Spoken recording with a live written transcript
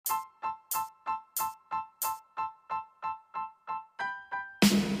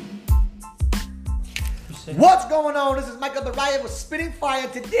What's going on? This is Michael Baraya with Spitting Fire.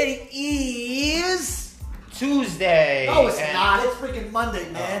 Today is Tuesday. No, it's not. It's freaking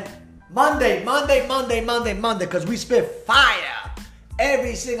Monday, man. Monday. Because we spit fire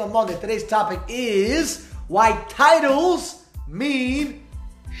every single Monday. Today's topic is why titles mean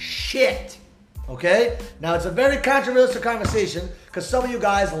shit. Okay? Now, it's a very controversial conversation because some of you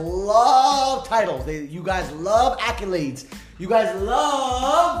guys love titles. You guys love accolades. You guys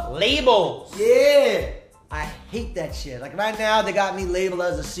love labels. Yeah. I hate that shit. Like right now, they got me labeled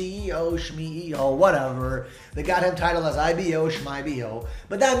as a CEO, SHMEO, whatever. They got him titled as IBO, SHMIBO.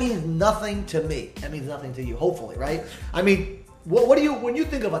 But that means nothing to me. That means nothing to you, hopefully, right? I mean, what do you, when you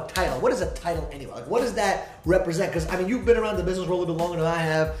think of a title, what is a title anyway? Like, what does that represent? Because, I mean, you've been around the business world a little bit longer than I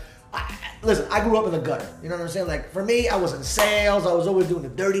have. Listen, I grew up in the gutter. You know what I'm saying? Like, for me, I was in sales. I was always doing the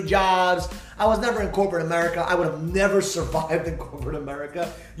dirty jobs. I was never in corporate America. I would have never survived in corporate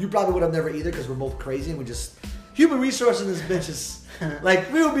America. You probably would have never either because we're both crazy and we just... Human resources in this bitch is...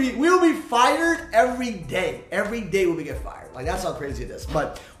 Like, we'll be fired every day. Every day we get fired. Like, that's how crazy it is.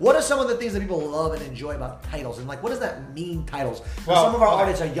 But what are some of the things that people love and enjoy about titles? And, like, what does that mean, titles? Well, some of our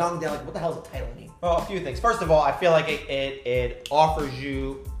audience are young. They're like, what the hell does a title mean? Well, a few things. First of all, I feel like it offers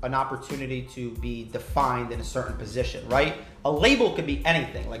you an opportunity to be defined in a certain position, right? A label could be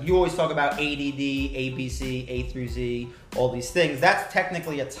anything. Like you always talk about ADD, ABC, A through Z, all these things. That's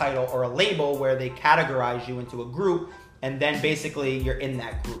technically a title or a label where they categorize you into a group and then basically you're in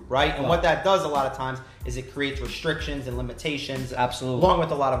that group, right? And what that does a lot of times is it creates restrictions and limitations. Absolutely. Along with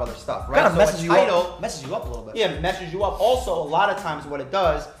a lot of other stuff, right? Kind of messes you up a little bit. Yeah, messes you up. Also, a lot of times what it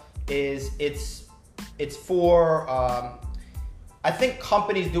does is it's for... I think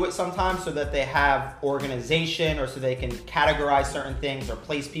companies do it sometimes so that they have organization or so they can categorize certain things or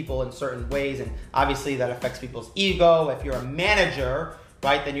place people in certain ways. And obviously that affects people's ego. If you're a manager,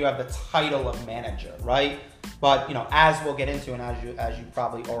 right, then you have the title of manager, right? But, you know, as we'll get into and as you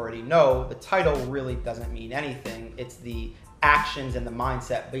probably already know, the title really doesn't mean anything. It's the actions and the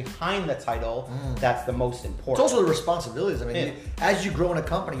mindset behind the title that's the most important. It's also the responsibilities. I mean, as you grow in a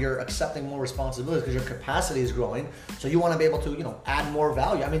company, you're accepting more responsibilities because your capacity is growing. So you want to be able to, you know, add more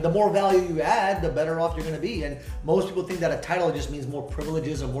value. I mean, the more value you add, the better off you're going to be. And most people think that a title just means more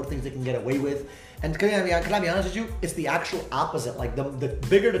privileges or more things they can get away with. And can I be honest with you? It's the actual opposite. Like the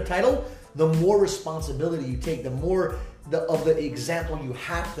bigger the title, the more responsibility you take, the more of the example you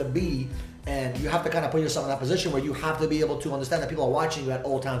have to be. And you have to kind of put yourself in that position where you have to be able to understand that people are watching you at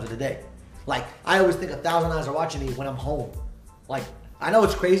all times of the day. Like, I always think 1,000 eyes are watching me when I'm home. Like, I know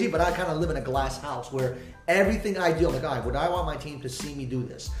it's crazy, but I kind of live in a glass house where everything I do, I'm like, all right, would I want my team to see me do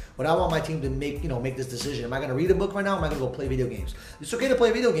this? Would I want my team to make this decision? Am I going to read a book right now? Or am I going to go play video games? It's okay to play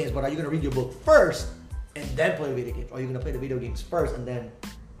video games, but are you going to read your book first and then play video games? Or are you going to play the video games first and then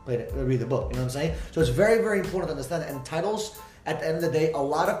read the book? You know what I'm saying? So it's very, very important to understand that. And titles... At the end of the day, a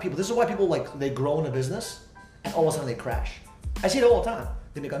lot of people, this is why people they grow in a business and all of a sudden they crash. I see it all the time.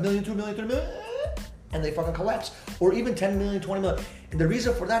 They make $1 million, $2 million, $3 million, and they fucking collapse. Or even 10 million, 20 million. And the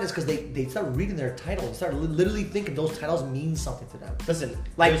reason for that is because they start reading their titles and start literally thinking those titles mean something to them. Listen,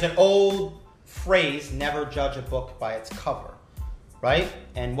 there's an old phrase, never judge a book by its cover, right?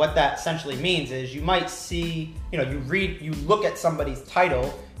 And what that essentially means is you might see, you look at somebody's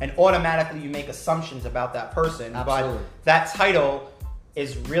title and automatically you make assumptions about that person. Absolutely. But that title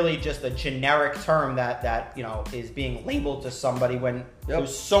is really just a generic term that is being labeled to somebody when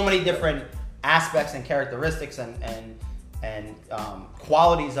there's so many different aspects and characteristics and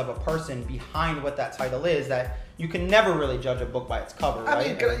qualities of a person behind what that title is that you can never really judge a book by its cover,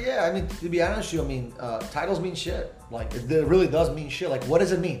 right? I mean, to be honest with you, titles mean shit. Like, it really does mean shit. Like, what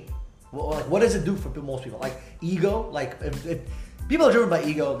does it mean? Like, what does it do for most people? Like, ego? Like, if people are driven by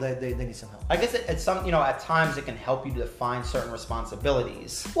ego, they need some help. I guess it's some, at times it can help you to define certain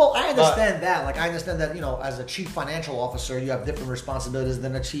responsibilities. Well, I understand that. Like, I understand that, as a chief financial officer, you have different responsibilities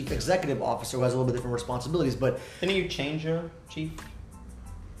than a chief executive officer who has a little bit different responsibilities. But didn't you change your chief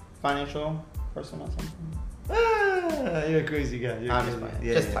financial person or something? You're a crazy guy.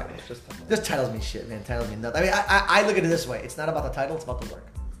 Just titles mean shit, man. Titles mean nothing. I mean, I look at it this way. It's not about the title, it's about the work.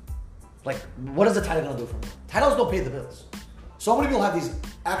 Like, what is the title going to do for me? Titles don't pay the bills. So many people have these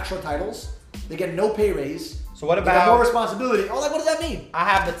extra titles. They get no pay raise. So what about... They have more responsibility. Oh, like, what does that mean? I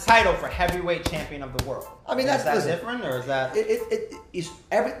have the title for heavyweight champion of the world. I mean, is that different, or is that...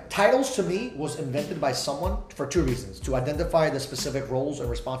 Titles, to me, was invented by someone for two reasons. To identify the specific roles and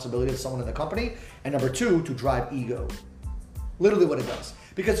responsibilities of someone in the company. And number two, to drive ego. Literally what it does.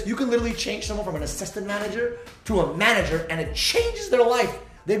 Because you can literally change someone from an assistant manager to a manager, and it changes their life.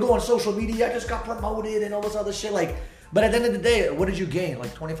 They go on social media, I just got promoted and all this other shit. But at the end of the day, what did you gain?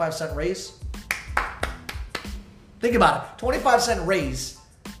 Like 25-cent raise? Think about it. 25-cent raise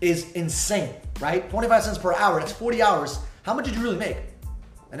is insane, right? 25 cents per hour. That's 40 hours. How much did you really make?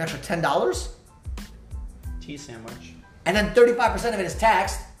 An extra $10? Cheese sandwich. And then 35% of it is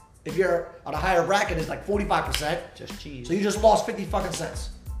taxed. If you're on a higher bracket, it's like 45%. Just cheese. So you just lost 50 fucking cents.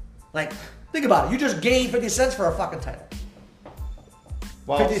 Like, think about it. You just gained 50 cents for a fucking title.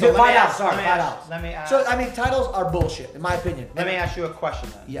 Well, $5. so Let me ask. So, I mean, titles are bullshit, in my opinion. Let me ask you a question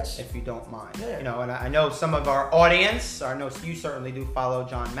then. Yes. If you don't mind. Yeah. You know, and I know some of our audience, I know you certainly do follow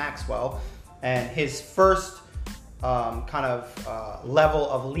John Maxwell, and his first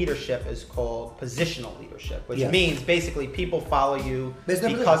level of leadership is called positional leadership, which means basically people follow you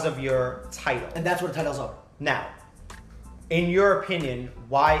because of your title. And that's what titles are. Now, in your opinion,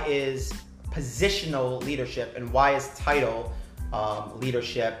 why is positional leadership and why is title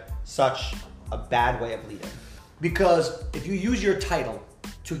leadership such a bad way of leading? Because if you use your title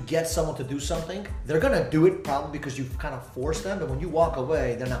to get someone to do something, they're gonna do it probably because you've kind of forced them, but when you walk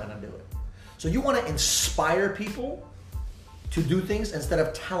away, they're not gonna do it. So you want to inspire people to do things instead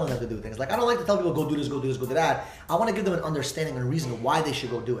of telling them to do things. Like, I don't like to tell people, go do this, go do this, go do that. I want to give them an understanding and a reason why they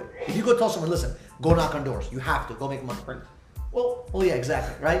should go do it. If you go tell someone, listen, go knock on doors. You have to. Go make money. Well, yeah,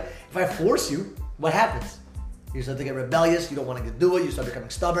 exactly, right? If I force you, what happens? You start to get rebellious. You don't want to do it. You start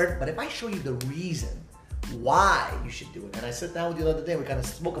becoming stubborn. But if I show you the reason why you should do it, and I sit down with you the other day, we kind of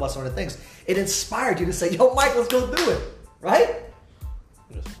spoke about some of the things, it inspired you to say, yo, Mike, let's go do it, right?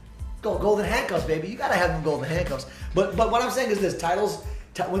 Go golden handcuffs, baby. You gotta have them golden handcuffs. But what I'm saying is this: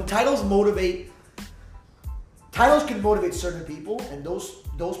 when titles can motivate certain people, and those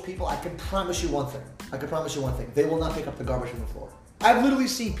people, I can promise you one thing: they will not pick up the garbage from the floor. I've literally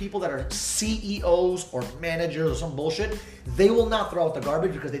seen people that are CEOs or managers or some bullshit. They will not throw out the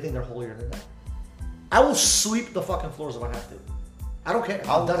garbage because they think they're holier than that. I will sweep the fucking floors if I have to. I don't care.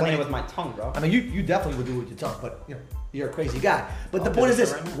 I'll clean it with my tongue, bro. I mean, you definitely would do it with your tongue, but you know, you're a crazy guy. But the point is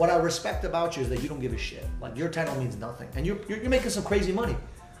this: what I respect about you is that you don't give a shit. Like, your title means nothing, and you're making some crazy money.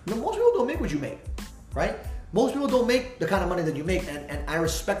 You know, most people don't make what you make, right? Most people don't make the kind of money that you make, and I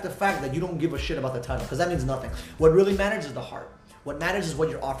respect the fact that you don't give a shit about the title because that means nothing. What really matters is the heart. What matters is what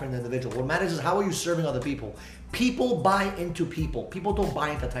you're offering the individual. What matters is how are you serving other people. People buy into people. People don't buy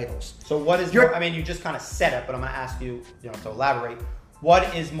into titles. So what is I mean, you just kind of said it, but I'm going to ask you, to elaborate.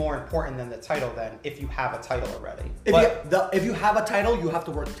 What is more important than the title then if you have a title already? If you have a title, you have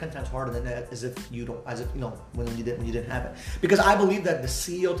to work 10 times harder than that when you didn't have it. Because I believe that the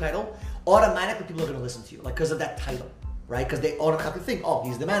CEO title, automatically people are going to listen to you, like, because of that title, right? Because they automatically think, oh,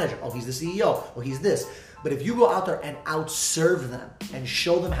 he's the manager, oh, he's the CEO, oh, he's this. But if you go out there and outserve them and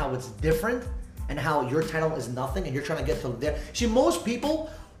show them how it's different and how your title is nothing and you're trying to get to there. See, most people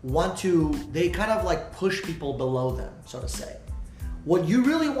they kind of like push people below them, so to say. What you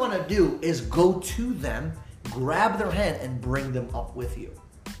really want to do is go to them, grab their hand, and bring them up with you.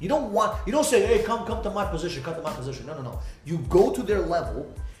 You don't say, hey, come to my position, come to my position. No. You go to their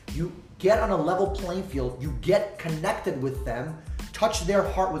level, you get on a level playing field, you get connected with them, touch their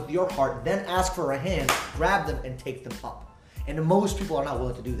heart with your heart, then ask for a hand, grab them, and take them up. And most people are not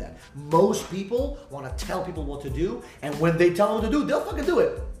willing to do that. Most people want to tell people what to do, and when they tell them what to do, they'll fucking do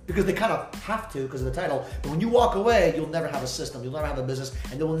it. Because they kind of have to because of the title. But when you walk away, you'll never have a system. You'll never have a business.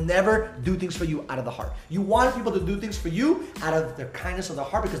 And they will never do things for you out of the heart. You want people to do things for you out of their kindness of their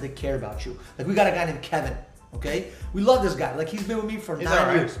heart because they care about you. Like, we got a guy named Kevin, okay? We love this guy. Like, he's been with me for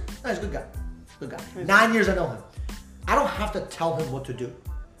 9 years. No, he's a good guy. Good guy. 9 years I know him. I don't have to tell him what to do.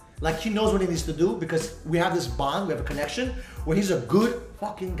 Like, he knows what he needs to do because we have this bond, we have a connection where he's a good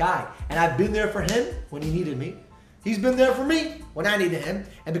fucking guy. And I've been there for him when he needed me. He's been there for me when I needed him.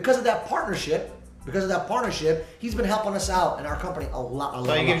 And because of that partnership, he's been helping us out in our company a lot.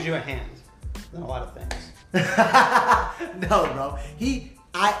 So he gives you a hand in a lot of things. No, bro. He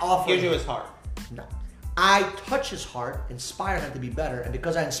gives you his heart. No. I touch his heart, inspire him to be better. And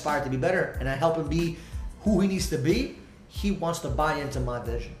because I inspire him to be better and I help him be who he needs to be, he wants to buy into my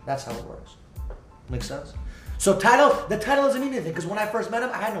vision. That's how it works. Make sense? So the title doesn't mean anything because when I first met him,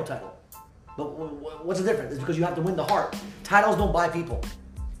 I had no title. But what's the difference? It's because you have to win the heart. Titles don't buy people.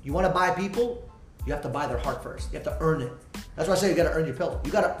 You want to buy people, you have to buy their heart first. You have to earn it. That's why I say you got to earn your pillow.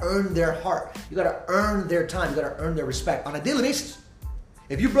 You got to earn their heart. You got to earn their time. You got to earn their respect on a daily basis.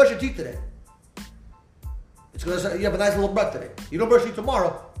 If you brush your teeth today, it's because you have a nice little breath today. You don't brush your teeth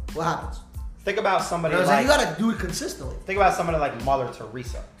tomorrow, what happens? Think about somebody you got to do it consistently. Think about somebody like Mother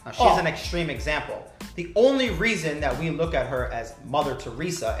Teresa. Now, she's an extreme example. The only reason that we look at her as Mother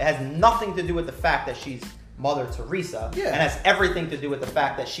Teresa, it has nothing to do with the fact that she's Mother Teresa. Yeah. And has everything to do with the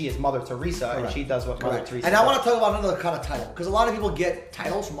fact that she is Mother Teresa and she does what Mother Teresa does. And I want to talk about another kind of title because a lot of people get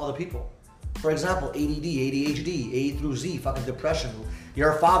titles from other people. For example, ADD, ADHD, A through Z, fucking depression.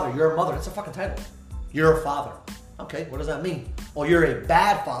 You're a father, you're a mother. That's a fucking title. You're a father. Okay, what does that mean? Or you're a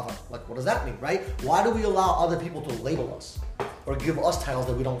bad father. Like, what does that mean, right? Why do we allow other people to label us or give us titles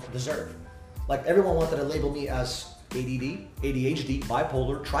that we don't deserve? Like, everyone wanted to label me as ADD, ADHD,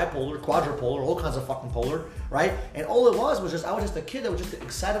 bipolar, tripolar, quadrupolar, all kinds of fucking polar, right? And all it was just, I was just a kid that was just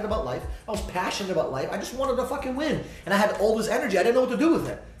excited about life. I was passionate about life. I just wanted to fucking win. And I had all this energy. I didn't know what to do with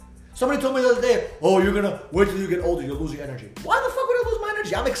it. Somebody told me the other day, oh, you're gonna wait till you get older, you'll lose your energy. Why the fuck would I lose my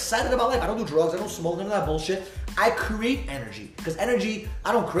energy? I'm excited about life. I don't do drugs, I don't smoke, none of that bullshit. I create energy. Because energy,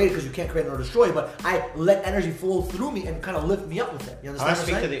 I don't create it because you can't create it or destroy it, but I let energy flow through me and kind of lift me up with it. You understand? I want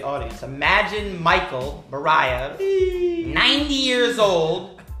to speak to the audience. Imagine Michael Barayev, 90 years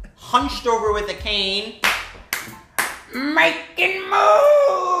old, hunched over with a cane, making moves.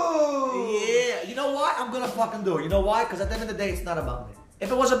 Yeah, you know why? I'm gonna fucking do it. You know why? Because at the end of the day, it's not about me. If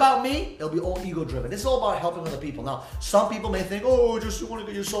it was about me, it'll be all ego driven. It's all about helping other people. Now, some people may think, oh, just you want to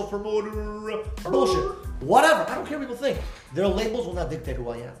get yourself promoted. Bullshit. Whatever. I don't care what people think. Their labels will not dictate who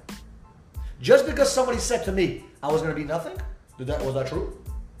I am. Just because somebody said to me I was going to be nothing, was that true?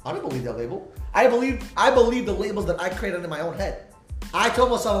 I don't believe that label. I believe the labels that I created in my own head. I told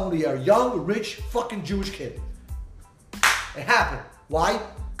myself I'm going to be a young, rich, fucking Jewish kid. It happened. Why?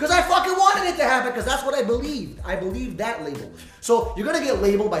 Because I fucking wanted it to happen, because that's what I believed. I believed that label. So you're going to get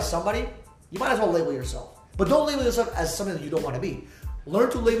labeled by somebody, you might as well label yourself. But don't label yourself as something that you don't want to be. Learn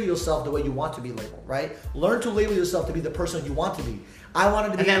to label yourself the way you want to be labeled, right? Learn to label yourself to be the person you want to be. I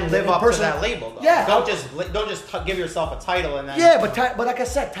wanted to be, and then live up to that label, though. Yeah. Don't just give yourself a title and then. Yeah, but like I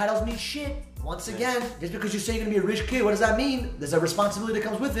said, titles mean shit. Once again, just because you say you're gonna be a rich kid, what does that mean? There's a responsibility that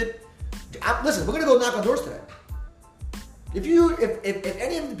comes with it. Listen, we're gonna go knock on doors today. If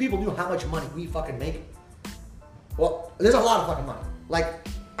any of the people knew how much money we fucking make, well, there's a lot of fucking money. Like,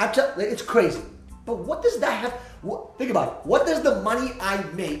 it's crazy. But what does that have? Think about it. What does the money I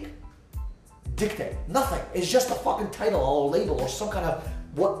make dictate? Nothing. It's just a fucking title or a label or some kind of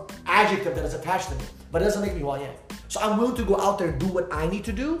adjective that is attached to me. But it doesn't make me who I am. So I'm willing to go out there and do what I need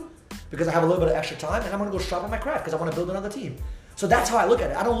to do because I have a little bit of extra time, and I'm gonna go sharpen my craft because I want to build another team. So that's how I look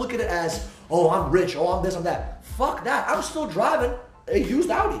at it. I don't look at it as, oh, I'm rich, oh, I'm this, I'm that. Fuck that. I'm still driving a used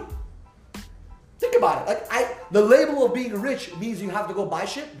Audi. Think about it. Like, the label of being rich means you have to go buy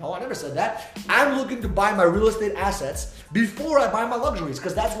shit? No, I never said that. I'm looking to buy my real estate assets before I buy my luxuries,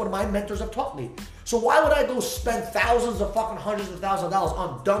 because that's what my mentors have taught me. So why would I go spend thousands of fucking hundreds of thousands of dollars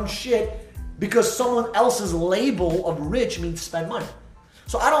on dumb shit because someone else's label of rich means spend money?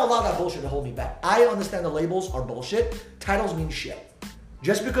 So I don't allow that bullshit to hold me back. I understand the labels are bullshit. Titles mean shit.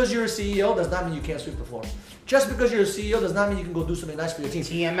 Just because you're a CEO does not mean you can't sweep the floor. Just because you're a CEO does not mean you can go do something nice for your team.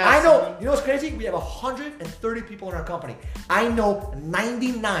 TMS. I know. You know what's crazy? We have 130 people in our company. I know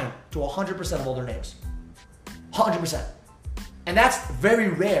 99 to 100% of all their names. 100%. And that's very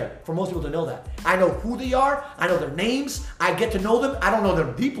rare for most people to know that. I know who they are. I know their names. I get to know them. I don't know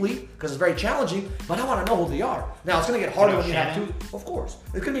them deeply because it's very challenging, but I want to know who they are. Now, it's going to get harder when you have two. Of course.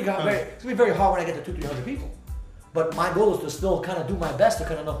 It's going to be very hard when I get to 200-300 people. But my goal is to still kind of do my best to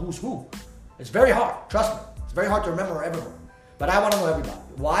kind of know who's who. It's very hard. Trust me. It's very hard to remember everyone. But I want to know everybody.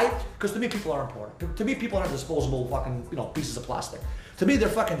 Why? Because to me, people are important. To me, people aren't disposable fucking, pieces of plastic. To me, they're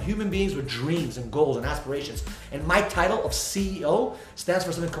fucking human beings with dreams and goals and aspirations. And my title of CEO stands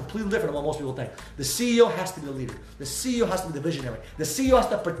for something completely different than what most people think. The CEO has to be the leader. The CEO has to be the visionary. The CEO has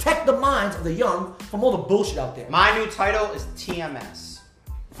to protect the minds of the young from all the bullshit out there. My new title is TMS.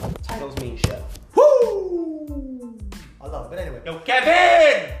 Titles mean shit. Woo! I love it. But anyway. Yo,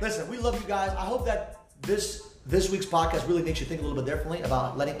 Kevin! Listen, we love you guys. I hope that this week's podcast really makes you think a little bit differently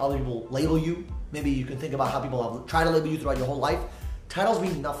about letting other people label you. Maybe you can think about how people have tried to label you throughout your whole life. Titles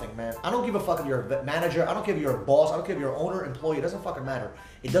mean nothing, man. I don't give a fuck if you're a manager. I don't care if you're a boss. I don't care if you're an owner, employee. It doesn't fucking matter.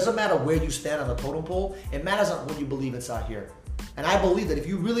 It doesn't matter where you stand on the totem pole. It matters on what you believe inside here. And I believe that if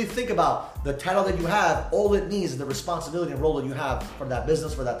you really think about the title that you have, all it needs is the responsibility and role that you have for that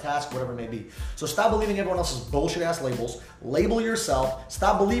business, for that task, whatever it may be. So stop believing everyone else's bullshit ass labels. Label yourself.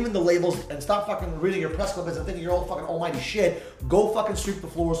 Stop believing the labels and stop fucking reading your press clippings and thinking you're all fucking almighty shit. Go fucking sweep the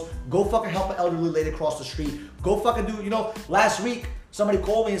floors. Go fucking help an elderly lady across the street. Go fucking do, last week, somebody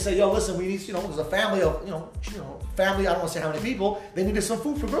called me and said, yo, listen, we need, there's a family of, family, I don't want to say how many people, they needed some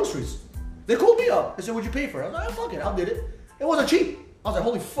food for groceries. They called me up. They said, what'd you pay for it? I was like, fuck it, I did it. It wasn't cheap. I was like,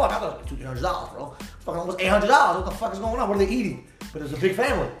 holy fuck, I thought it was $200-$300, bro. Fucking almost $800. What the fuck is going on? What are they eating? But it was a big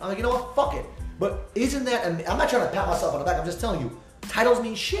family. I'm like, you know what? Fuck it. But isn't that, I'm not trying to pat myself on the back, I'm just telling you, titles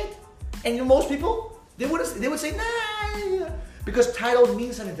mean shit. And most people, they would say, nah. Because titles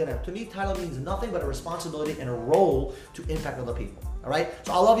mean something to them. To me, title means nothing but a responsibility and a role to impact other people. All right?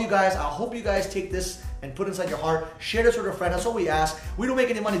 So I love you guys. I hope you guys take this and put it inside your heart. Share this with a friend. That's all we ask. We don't make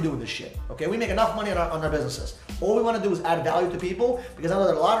any money doing this shit, okay? We make enough money on our businesses. All we want to do is add value to people, because I know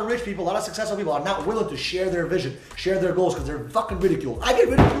that a lot of rich people, a lot of successful people are not willing to share their vision, share their goals, because they're fucking ridiculed. I get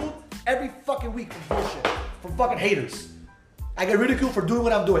ridiculed every fucking week from bullshit, from fucking haters. I get ridiculed for doing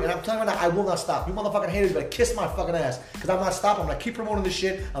what I'm doing, and I'm telling you right now, I will not stop. You motherfucking haters better kiss my fucking ass, because I'm not stopping. I'm gonna keep promoting this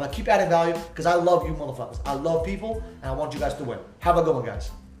shit. I'm gonna keep adding value, because I love you motherfuckers. I love people, and I want you guys to win. Have a good one,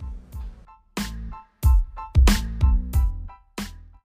 guys.